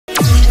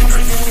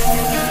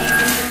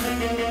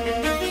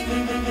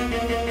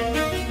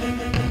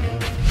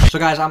So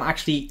guys, I'm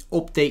actually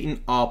updating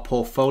our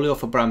portfolio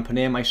for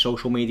Brandpreneur, my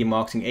social media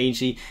marketing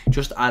agency,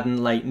 just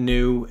adding like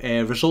new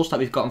results that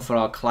we've gotten for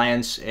our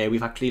clients.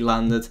 We've actually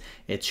landed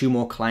 2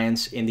 more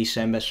clients in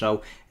December,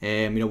 so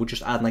you know, we're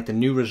just adding like the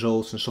new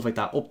results and stuff like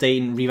that,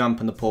 updating,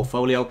 revamping the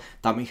portfolio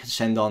that we can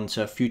send on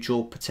to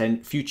future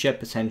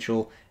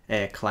potential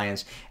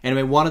clients.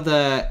 Anyway, one of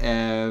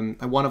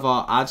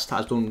our ads that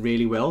has done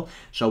really well.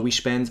 So we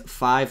spend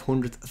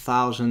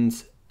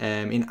 500,000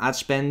 in ad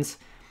spend.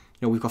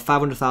 You know, we've got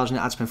 500,000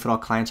 in ad spend for our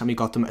clients, and we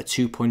got them a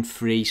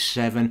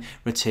 2.37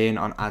 return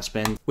on ad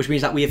spend, which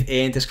means that we have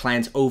earned this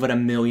client over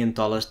 $1 million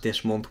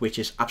this month, which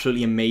is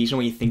absolutely amazing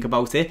when you think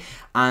about it.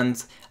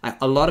 And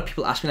a lot of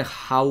people ask me, like,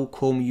 how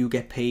come you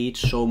get paid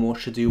so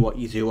much to do what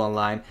you do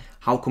online?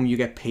 How come you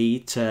get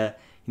paid to,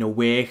 you know,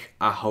 work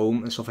at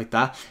home and stuff like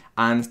that?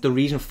 And the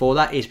reason for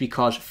that is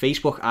because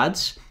Facebook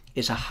ads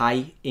is a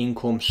high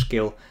income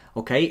skill.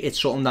 Okay,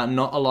 it's something that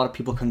not a lot of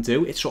people can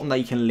do. It's something that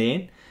you can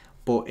learn,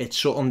 but it's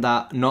something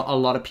that not a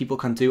lot of people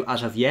can do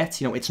as of yet.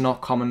 You know, it's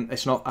not common.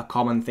 It's not a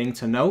common thing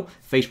to know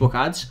Facebook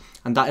ads,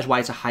 and that is why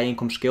it's a high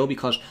income skill.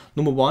 Because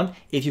number one,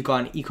 if you've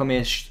got an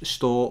e-commerce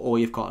store or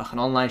you've got like an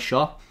online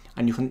shop,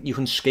 and you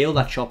can scale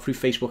that shop through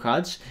Facebook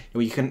ads,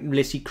 you can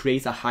literally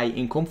create a high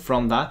income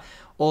from that.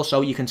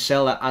 Also, you can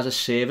sell that as a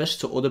service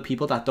to other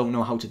people that don't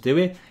know how to do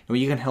it.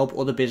 You can help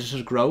other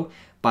businesses grow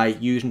by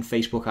using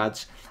Facebook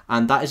ads,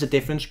 and that is the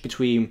difference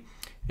between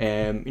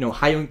you know,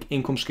 high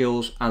income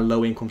skills and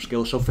low income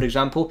skills. So for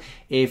example,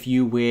 if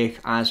you work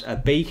as a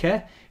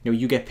baker, you know,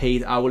 you get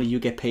paid hourly, you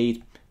get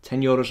paid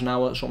 €10 an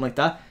hour or something like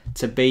that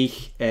to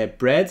bake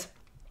bread.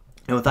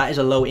 You know, that is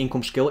a low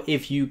income skill.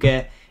 If you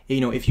get,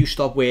 you know, if you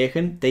stop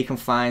working, they can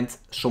find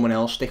someone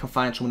else. They can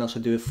find someone else to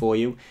do it for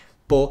you.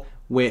 But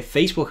with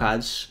Facebook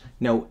ads,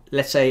 you know,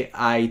 let's say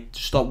I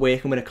stop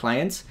working with a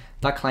client,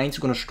 that client is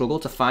going to struggle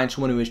to find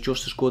someone who is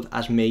just as good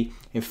as me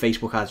in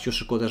Facebook ads,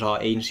 just as good as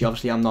our agency.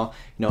 Obviously, I'm not,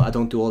 you know, I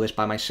don't do all this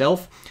by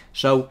myself.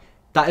 So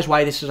that is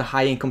why this is a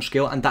high income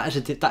skill, and that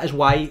is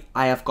why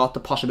I have got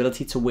the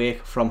possibility to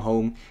work from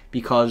home,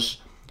 because,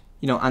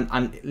 you know,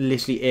 and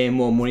literally earn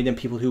more money than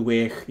people who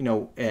work, you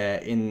know,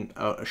 in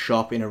a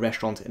shop, in a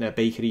restaurant, in a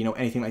bakery, you know,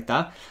 anything like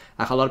that.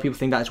 Like, a lot of people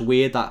think that it's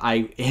weird that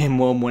I earn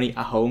more money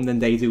at home than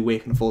they do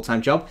working a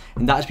full-time job,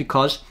 and that is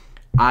because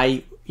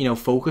I, you know,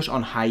 focus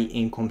on high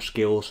income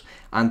skills.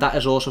 And that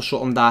is also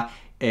something that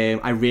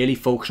I really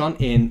focus on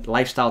in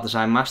Lifestyle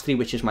Design Mastery,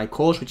 which is my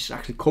course, which is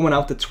actually coming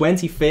out the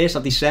 21st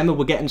of December.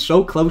 We're getting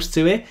so close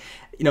to it.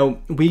 You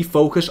know, we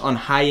focus on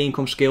high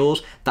income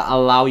skills that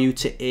allow you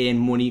to earn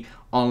money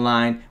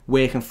online,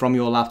 working from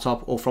your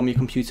laptop or from your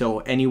computer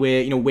or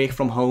anywhere. You know, work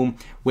from home,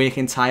 work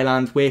in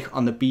Thailand, work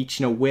on the beach,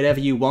 you know, wherever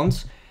you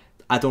want.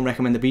 I don't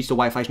recommend the beach, the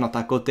Wi-Fi is not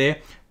that good there,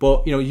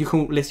 but you know, you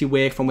can literally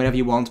work from wherever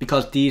you want,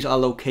 because these are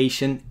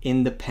location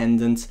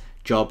independent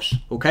jobs.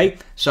 Okay,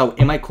 so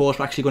in my course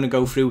we're actually going to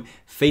go through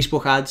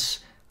Facebook ads,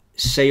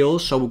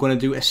 sales, so we're going to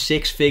do a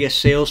 6-figure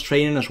sales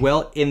training as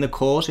well in the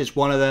course. It's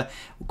one of the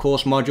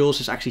course modules.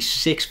 It's actually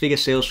 6-figure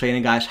sales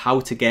training, guys, how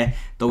to get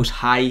those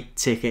high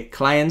ticket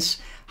clients,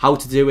 how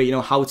to do it, you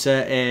know, how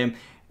to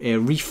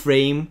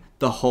reframe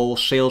the whole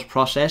sales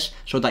process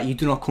so that you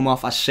do not come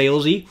off as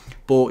salesy,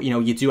 but you know,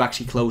 you do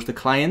actually close the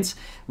clients.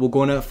 We're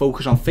going to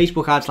focus on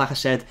Facebook ads, like I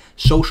said,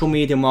 social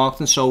media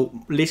marketing. So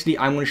literally,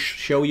 I'm going to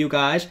show you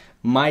guys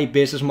my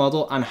business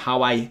model and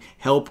how I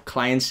help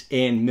clients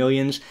earn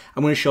millions.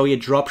 I'm going to show you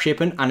drop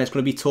shipping, and it's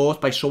going to be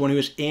taught by someone who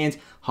has earned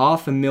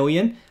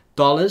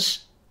 $500,000,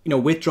 you know,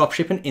 with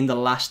dropshipping in the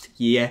last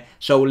year.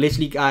 So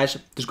literally, guys,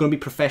 there's going to be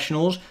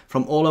professionals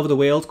from all over the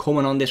world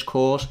coming on this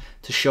course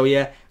to show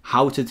you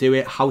how to do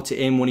it, how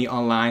to earn money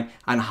online,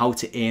 and how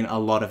to earn a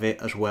lot of it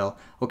as well.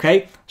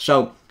 Okay,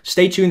 so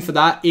stay tuned for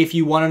that. If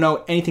you want to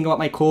know anything about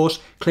my course,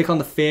 click on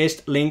the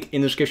first link in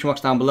the description box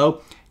down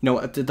below. You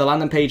know, the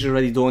landing page is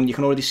already done. You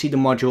can already see the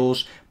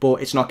modules,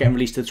 but it's not getting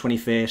released to the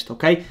 21st.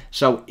 Okay,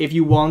 so if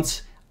you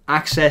want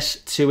access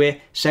to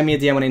it, send me a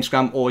DM on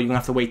Instagram, or you're gonna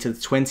have to wait till the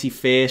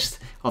 21st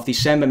of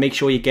December. Make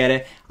sure you get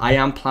it. I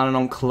am planning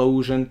on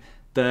closing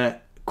the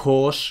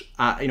course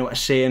at, you know, a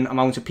certain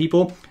amount of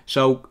people,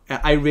 so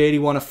I really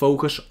want to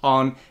focus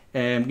on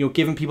you know,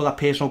 giving people that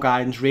personal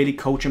guidance, really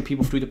coaching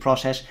people through the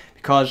process,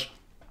 because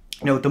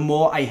you know, the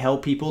more I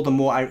help people, the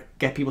more I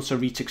get people to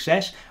reach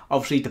success.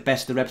 Obviously, the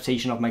best the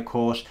reputation of my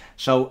course.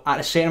 So at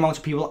a certain amount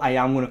of people, I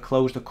am going to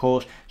close the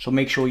course, so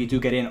make sure you do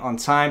get in on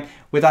time.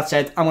 With that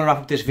said, I'm going to wrap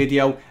up this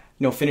video, you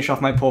know, finish off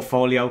my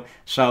portfolio.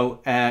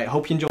 So I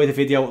hope you enjoyed the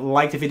video.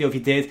 Like the video if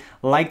you did.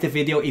 Like the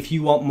video if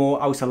you want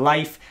more out of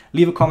life.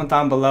 Leave a comment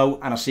down below,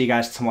 and I'll see you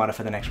guys tomorrow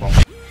for the next one.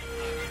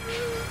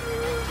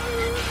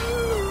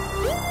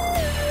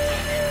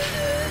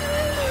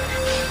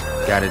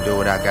 Gotta do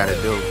what I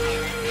gotta do.